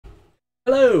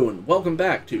Hello, and welcome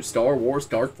back to Star Wars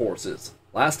Dark Forces.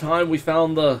 Last time we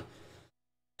found the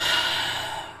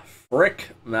frick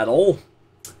metal.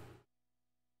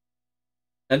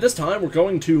 And this time we're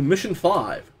going to Mission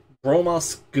 5,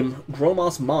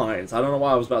 Gromos Mines. I don't know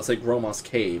why I was about to say Gromos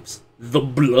Caves. The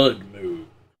Blood Moon.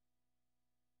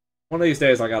 One of these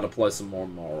days I gotta play some more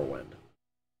Morrowind.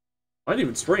 Might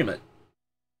even stream it.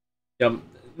 Yeah,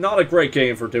 not a great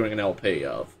game for doing an LP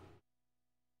of.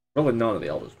 Really none of the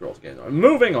Elder Scrolls games are.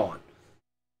 Moving on.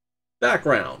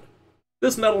 Background.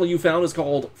 This metal you found is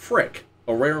called Frick,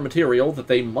 a rare material that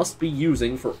they must be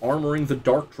using for armoring the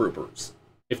Dark Troopers.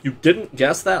 If you didn't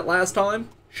guess that last time,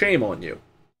 shame on you.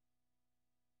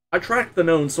 I tracked the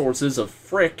known sources of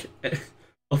Frick...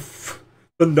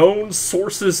 the known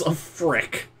sources of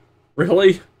Frick.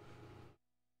 Really?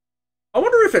 I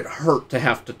wonder if it hurt to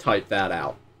have to type that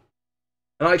out.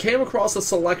 And I came across a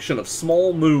selection of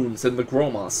small moons in the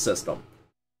Gromos system.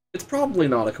 It's probably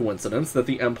not a coincidence that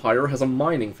the Empire has a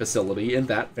mining facility in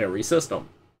that very system.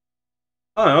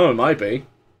 I don't know, it might be.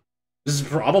 This is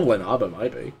probably not, but it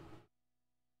might be.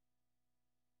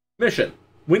 Mission.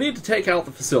 We need to take out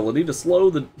the facility to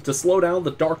slow down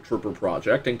the Dark Trooper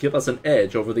project and give us an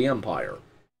edge over the Empire.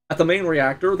 At the main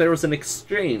reactor, there is an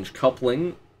exchange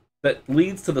coupling that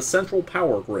leads to the central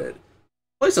power grid.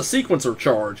 Place a sequencer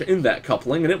charge in that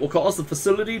coupling, and it will cause the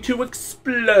facility to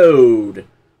explode.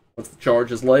 Once the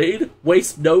charge is laid,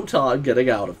 waste no time getting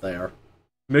out of there.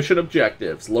 Mission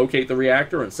objectives: locate the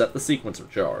reactor and set the sequencer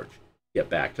charge. Get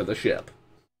back to the ship.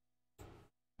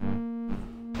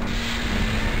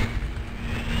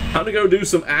 Time to go do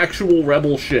some actual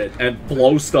rebel shit and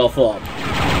blow stuff up.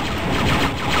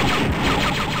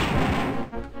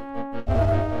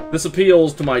 This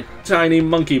appeals to my tiny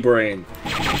monkey brain.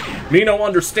 Me no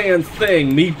understand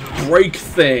thing, me break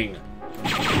thing.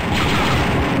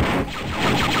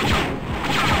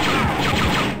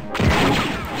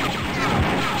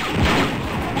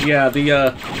 Yeah,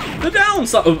 the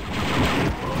downside...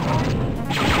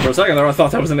 For a second there, I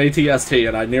thought that was an ATST,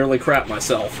 and I nearly crapped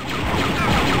myself.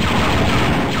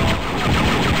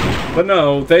 But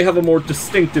no, they have a more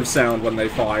distinctive sound when they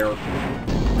fire.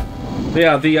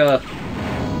 Yeah, the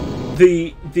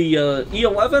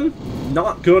E11,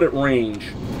 not good at range.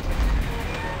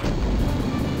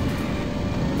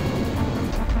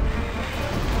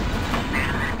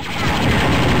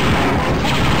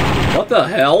 What the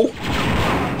hell?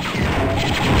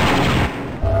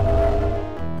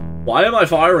 Why am I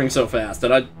firing so fast?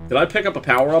 Did I pick up a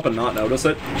power-up and not notice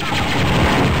it?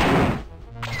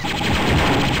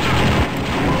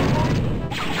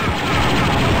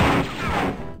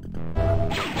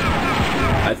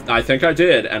 I think I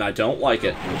did, and I don't like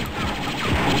it.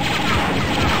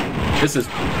 This is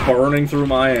burning through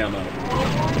my ammo.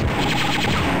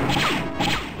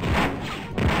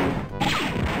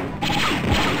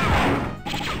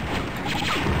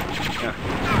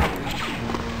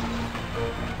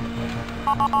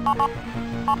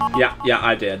 Yeah,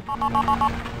 I did.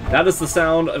 That is the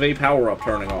sound of a power-up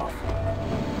turning off.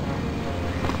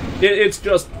 It's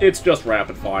just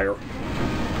rapid fire.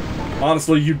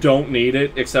 Honestly, you don't need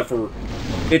it, except for...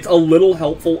 It's a little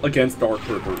helpful against Dark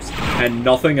Troopers, and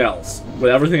nothing else.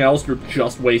 With everything else, you're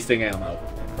just wasting ammo.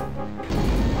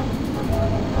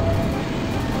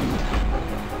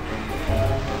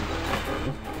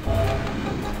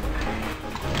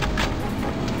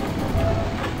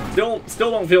 Still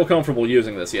don't feel comfortable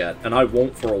using this yet, and I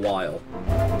won't for a while.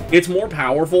 It's more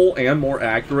powerful and more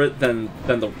accurate than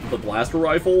the blaster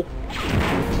rifle,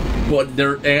 but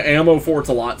their ammo for it's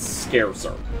a lot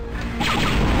scarcer.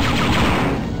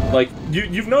 Like,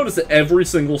 you've noticed that every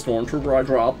single Stormtrooper I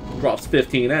drop drops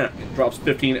 15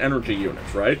 energy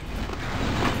units, right?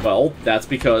 Well, that's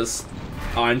because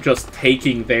I'm just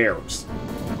taking theirs.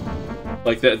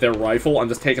 Like, their rifle, I'm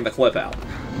just taking the clip out.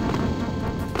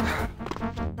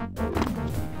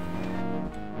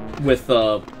 With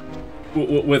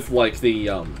like, the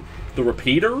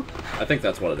repeater? I think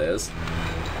that's what it is.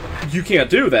 You can't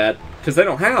do that, because they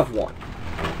don't have one.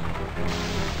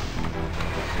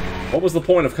 What was the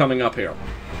point of coming up here?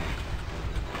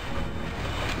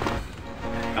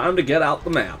 Time to get out the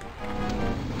map.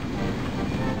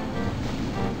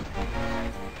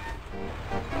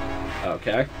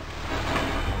 Okay.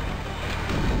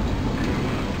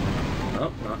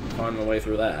 Oh, not finding a way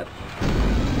through that.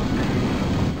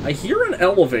 I hear an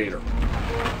elevator,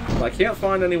 but I can't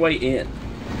find any way in.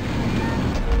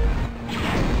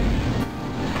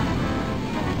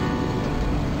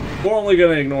 We're only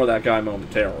going to ignore that guy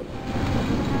momentarily.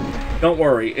 Don't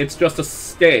worry, it's just a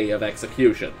stay of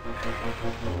execution.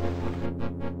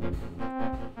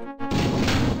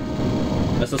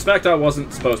 suspect I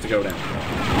wasn't supposed to go down.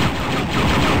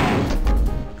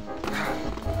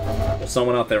 There's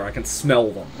someone out there. I can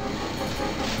smell them.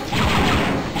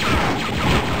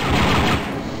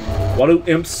 What do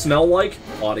imps smell like?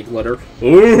 Body glitter.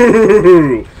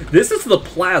 Ooh! This is the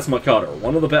plasma cutter,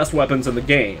 one of the best weapons in the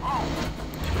game.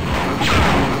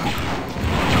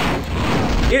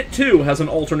 It, too, has an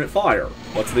alternate fire.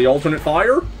 What's the alternate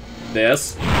fire?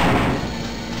 This.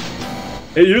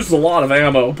 It uses a lot of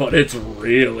ammo, but it's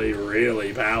really,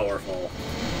 really powerful.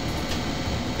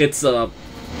 It's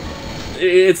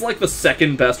like the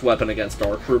second best weapon against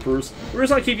Dark Troopers. The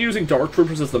reason I keep using Dark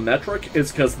Troopers as the metric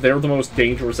is because they're the most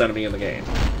dangerous enemy in the game.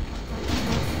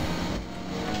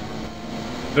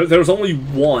 There's only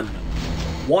one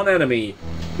enemy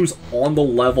who's on the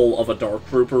level of a Dark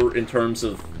Trooper in terms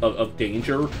of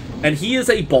danger, and he is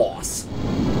a boss.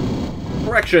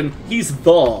 Correction, he's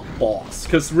the boss,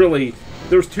 because really,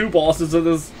 there's two bosses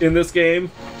in this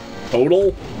game,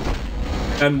 total,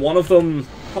 and one of them,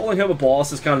 calling him a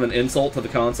boss is kind of an insult to the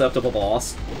concept of a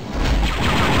boss.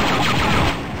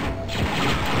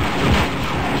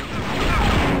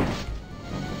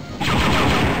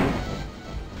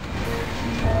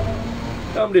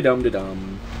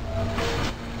 Dum-de-dum-de-dum.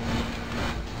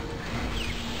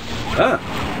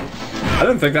 Ah! I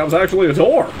didn't think that was actually a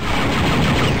door!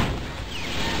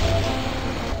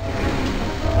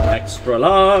 Extra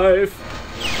life!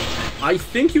 I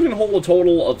think you can hold a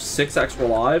total of 6 extra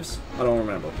lives. I don't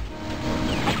remember.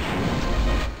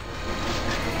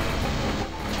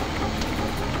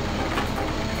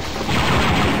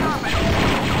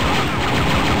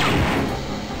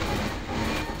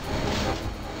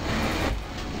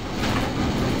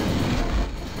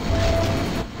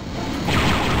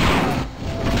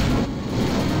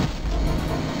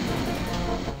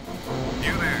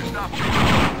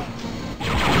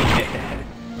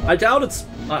 I doubt it's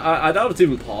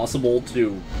even possible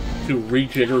to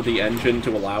rejigger the engine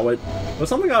to allow it. But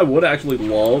something I would actually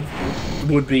love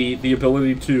would be the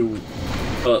ability to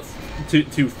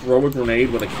throw a grenade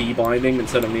with a key binding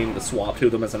instead of needing to swap to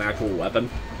them as an actual weapon.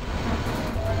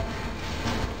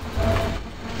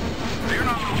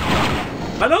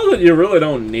 I know that you really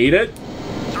don't need it.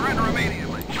 Surrender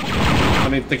immediately. I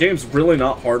mean, the game's really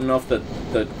not hard enough that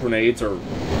grenades are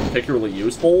particularly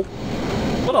useful.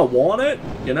 But I want it,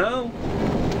 you know?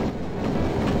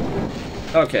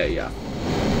 Okay, yeah.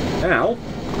 Now,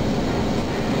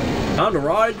 time to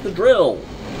ride the drill.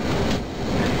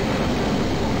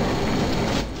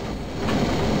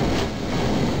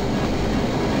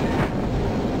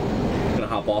 Gonna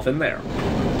hop off in there.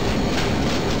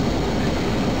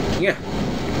 Yeah.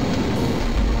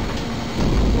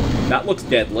 That looks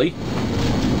deadly.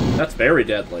 That's very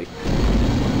deadly.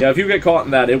 Yeah, if you get caught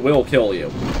in that, it will kill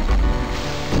you.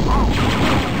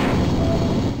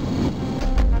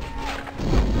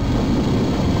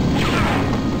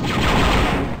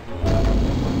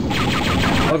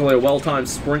 Luckily, a well-timed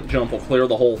sprint jump will clear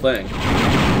the whole thing.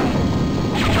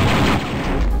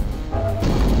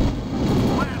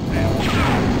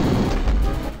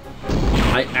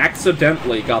 I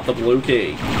accidentally got the blue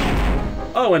key.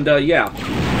 Oh, and, yeah.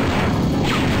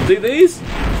 See these?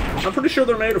 I'm pretty sure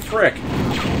they're made of frick.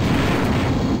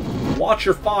 Watch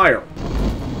your fire.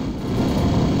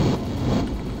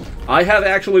 I have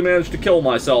actually managed to kill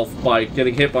myself by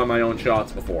getting hit by my own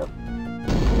shots before.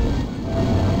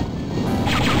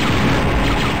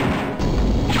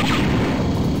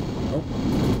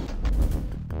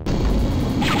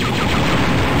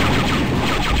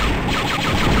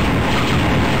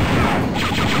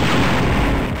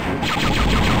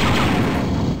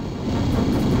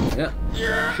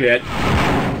 Shit.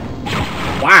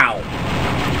 Wow.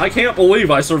 I can't believe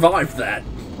I survived that.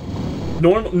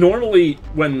 Normally,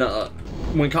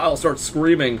 when Kyle starts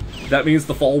screaming, that means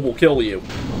the fall will kill you.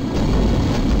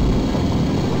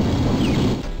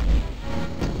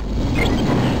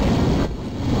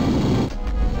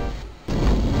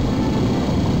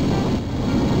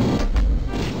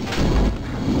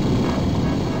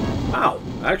 Wow,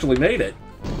 I actually made it.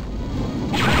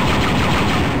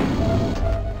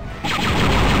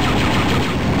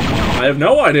 I have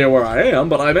no idea where I am,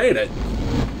 but I made it.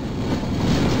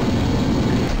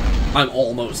 I'm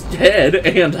almost dead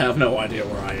and have no idea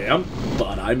where I am,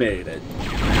 but I made it.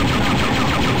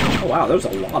 Oh wow, there's a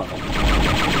lot of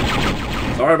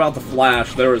them. Sorry about the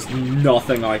flash, there is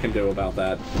nothing I can do about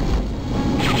that.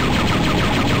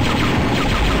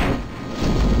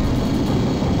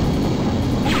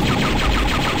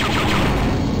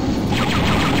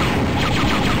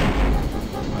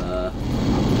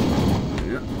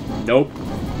 Nope.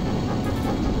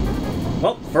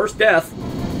 Well, first death.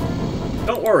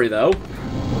 Don't worry, though.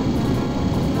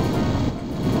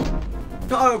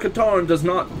 Kyle Katarn does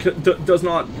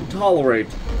not tolerate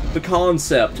the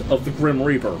concept of the Grim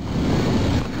Reaper.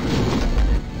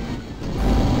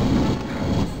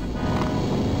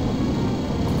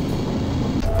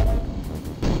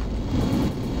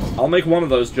 I'll make one of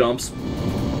those jumps.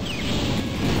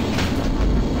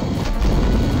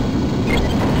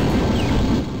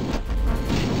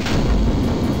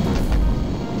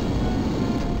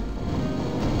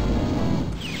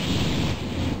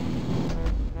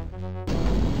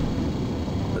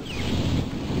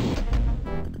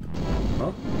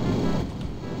 Huh?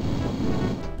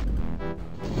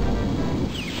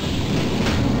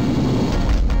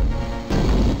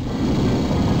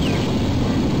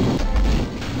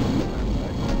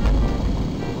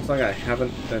 Looks like I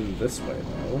haven't been this way,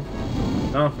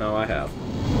 though. No, I have.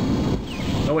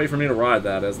 No way for me to ride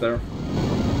that, is there?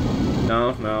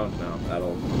 No.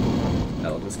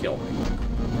 That'll just kill me.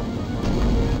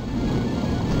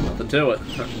 Nothing to it.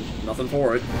 Nothing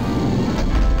for it.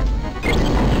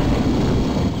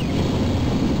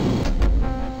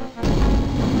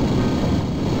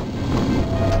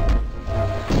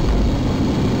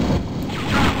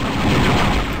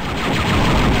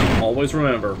 Always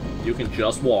remember, you can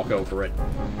just walk over it.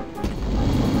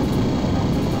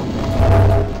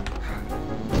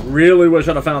 Really wish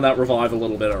I'd have found that revive a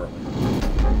little bit earlier.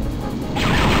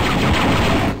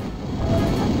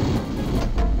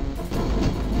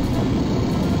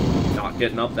 Not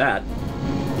getting up that.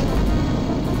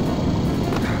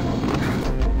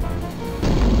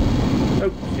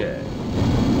 Okay.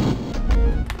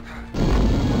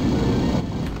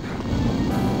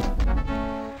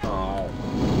 Oh.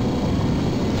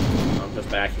 I'm just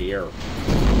back here.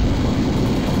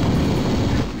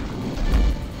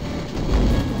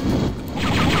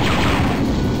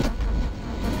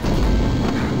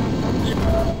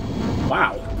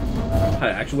 Wow. I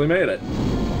actually made it.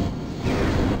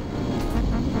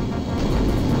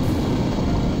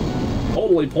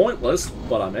 Totally pointless,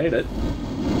 but I made it.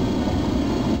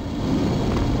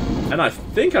 And I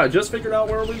think I just figured out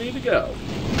where we need to go.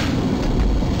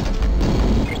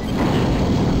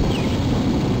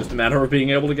 Just a matter of being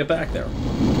able to get back there.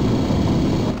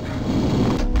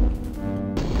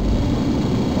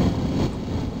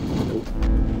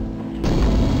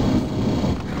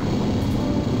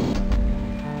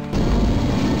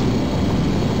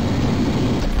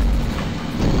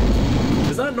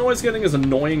 Is that noise getting as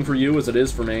annoying for you as it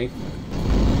is for me?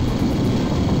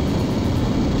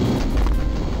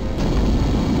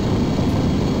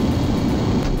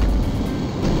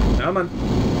 Come on.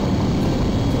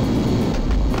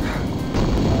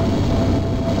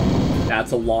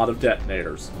 That's a lot of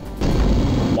detonators.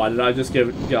 Why did I just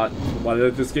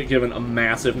get given a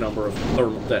massive number of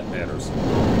thermal detonators?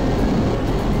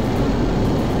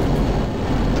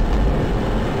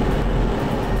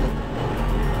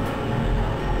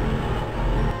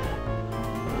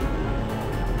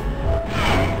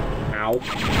 Ow.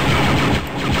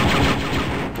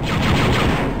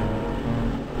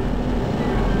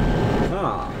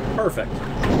 Ah, perfect.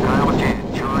 Kyle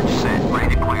again. Charge set.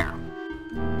 Ready to clear.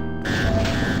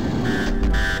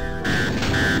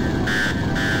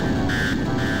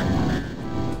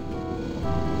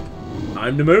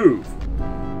 Time to move.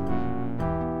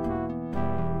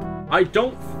 I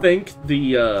don't think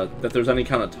that there's any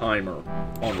kind of timer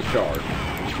on the charge.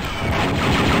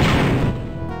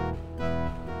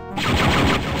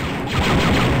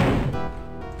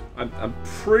 I'm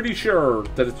pretty sure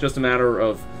that it's just a matter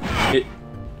of it,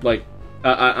 like,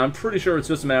 I'm pretty sure it's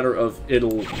just a matter of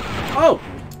it'll... Oh!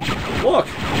 Look!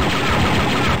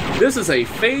 This is a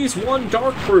Phase 1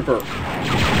 Dark Trooper!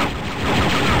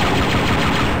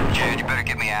 Jude, you better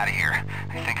get me out of here.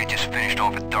 I think I just finished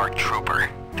off a Dark Trooper.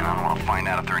 I don't want to find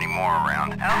out if there are any more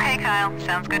around. Okay, Kyle.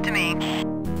 Sounds good to me.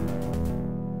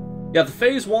 Yeah, the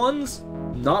Phase 1's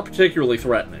not particularly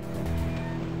threatening.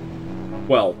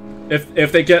 Well,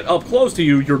 if they get up close to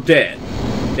you, you're dead.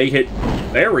 They hit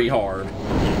very hard.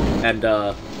 And,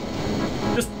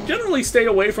 just generally stay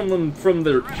away from them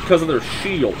because of their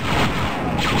shield.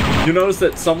 You notice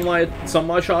that some of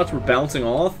my shots were bouncing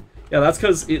off? Yeah, that's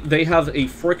because they have a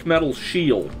frick metal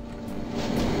shield.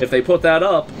 If they put that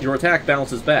up, your attack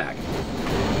bounces back.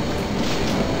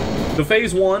 The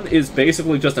Phase 1 is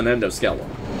basically just an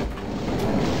endoskeleton.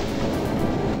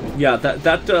 Yeah,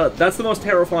 that's the most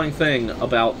terrifying thing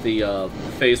about the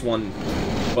Phase 1,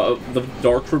 the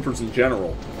Dark Troopers in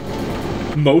general.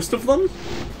 Most of them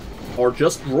are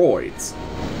just droids.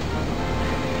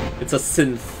 It's a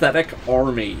synthetic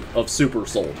army of super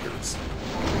soldiers.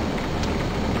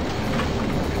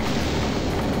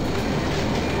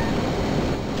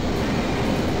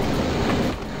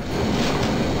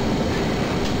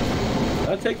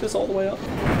 take this all the way up?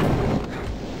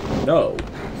 No.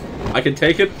 I can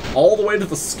take it all the way to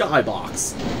the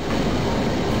skybox.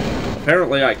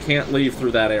 Apparently I can't leave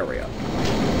through that area.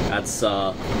 That's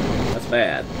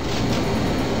bad.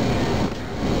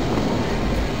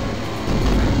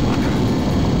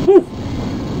 Whew.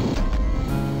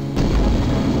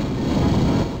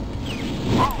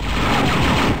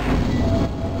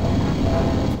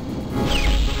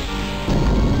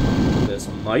 This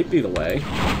might be the way.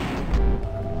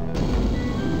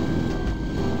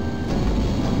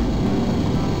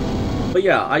 But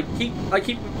yeah, I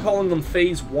keep calling them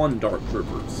Phase 1 Dark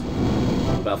Troopers.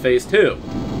 What about Phase 2?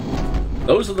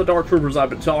 Those are the Dark Troopers I've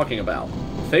been talking about.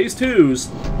 Phase 2s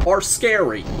are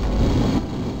scary.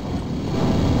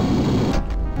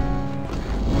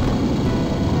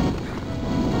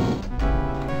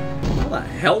 How the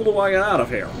hell do I get out of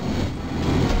here?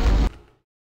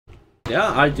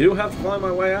 Yeah, I do have to find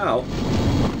my way out.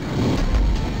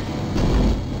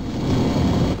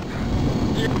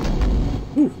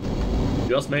 Whew.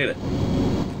 Just made it.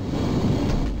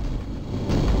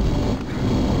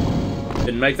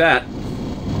 Didn't make that.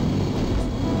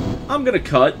 I'm gonna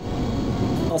cut.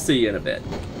 I'll see you in a bit.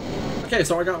 Okay,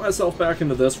 so I got myself back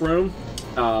into this room.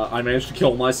 I managed to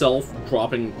kill myself,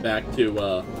 dropping back to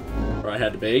where I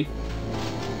had to be.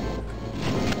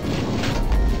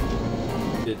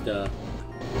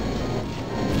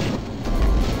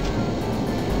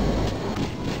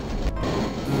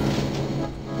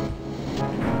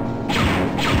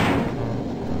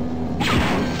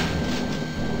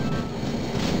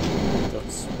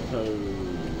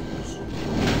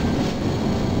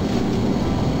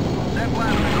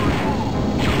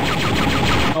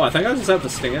 Oh, I think I just have to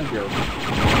stand here.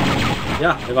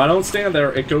 Yeah, if I don't stand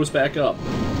there, it goes back up.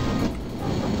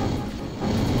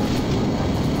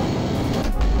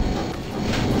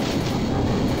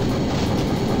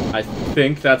 I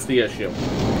think that's the issue.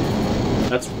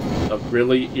 That's a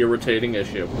really irritating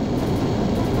issue.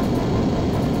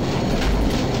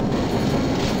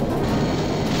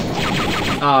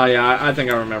 Ah, yeah, I think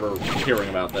I remember hearing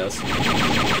about this.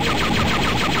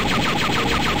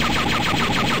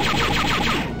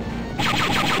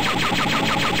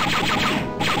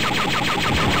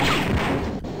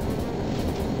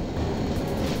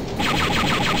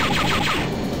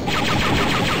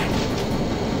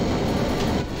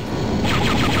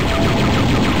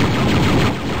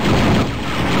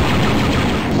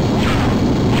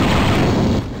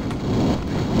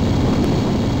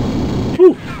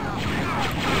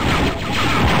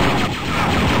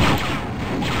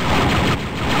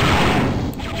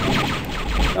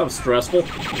 That was stressful.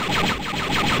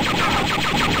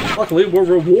 Luckily, we're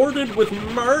rewarded with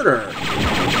murder.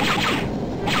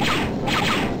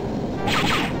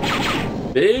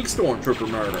 Big stormtrooper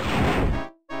murder.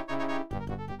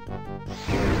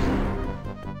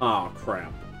 Aw, oh,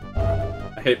 crap.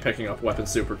 I hate picking up weapon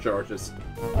supercharges.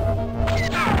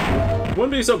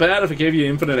 Wouldn't be so bad if it gave you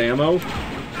infinite ammo,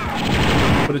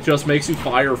 but it just makes you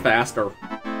fire faster.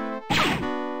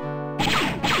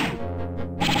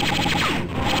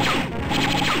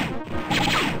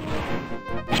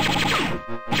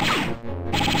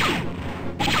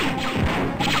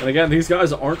 And again, these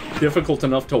guys aren't difficult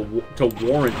enough to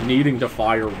warrant needing to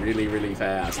fire really, really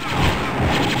fast.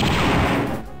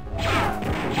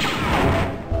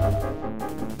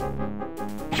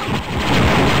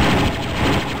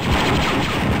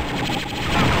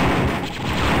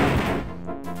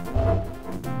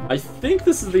 I think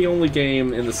this is the only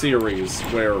game in the series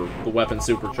where the weapon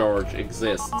supercharge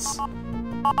exists.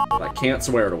 But I can't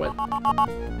swear to it.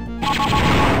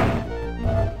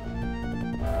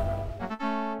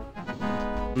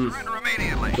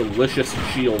 Delicious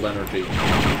shield energy.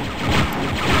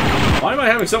 Why am I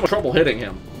having so much trouble hitting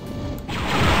him?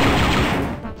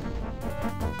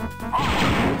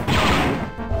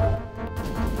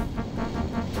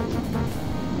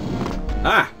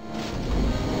 Ah!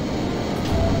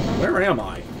 Where am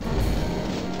I?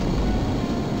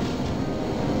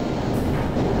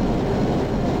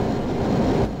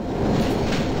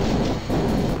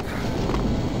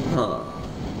 Huh.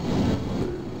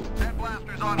 That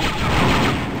blaster's on.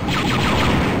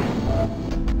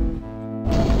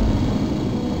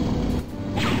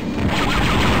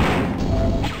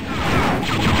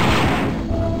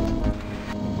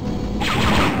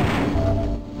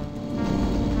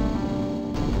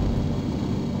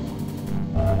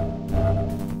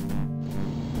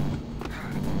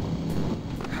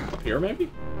 Up here, maybe?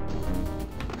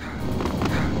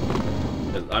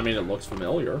 I mean, it looks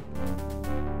familiar.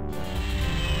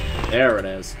 There it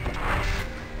is.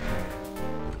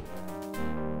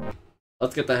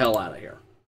 Let's get the hell out of here.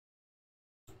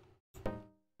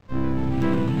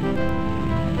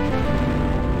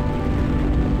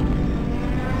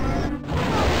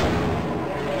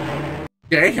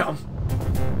 Damn!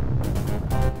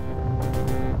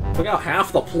 Took out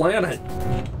half the planet.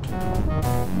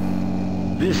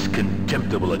 This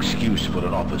contemptible excuse for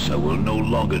an officer will no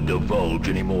longer divulge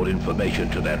any more information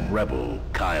to that rebel,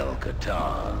 Kyle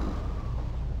Katarn.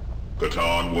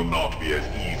 Katarn will not be as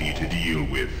easy to deal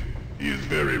with. He is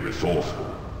very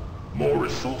resourceful. More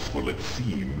resourceful, it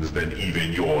seems, than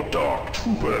even your dark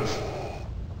troopers.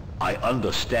 I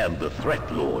understand the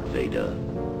threat, Lord Vader.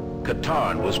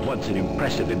 Katarn was once an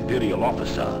impressive Imperial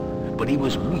officer, but he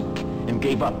was weak and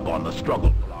gave up on the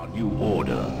struggle for our new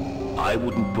order. I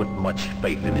wouldn't put much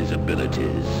faith in his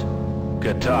abilities.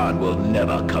 Katarn will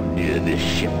never come near this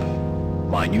ship.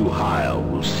 My new hire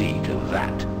will see to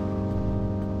that.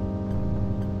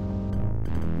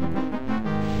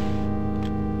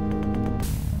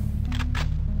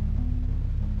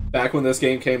 Back when this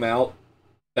game came out,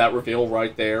 that reveal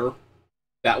right there,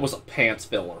 that was a pants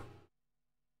filler.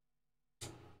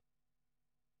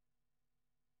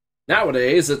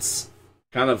 Nowadays, it's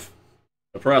kind of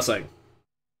depressing.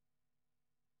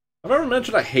 I've ever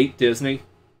mentioned I hate Disney.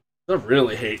 I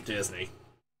really hate Disney.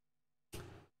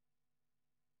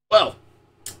 Well,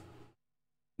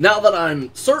 now that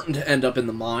I'm certain to end up in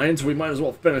the mines, we might as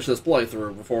well finish this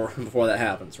playthrough before that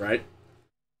happens, right?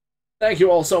 Thank you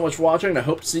all so much for watching, and I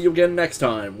hope to see you again next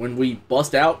time when we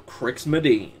bust out Crix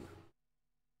Madine.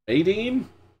 Madine?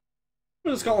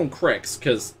 I'm just call him Crix,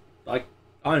 because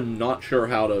I'm not sure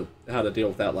how to deal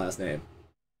with that last name.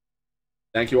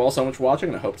 Thank you all so much for watching,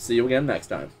 and I hope to see you again next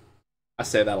time. I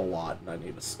say that a lot, and I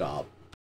need to stop.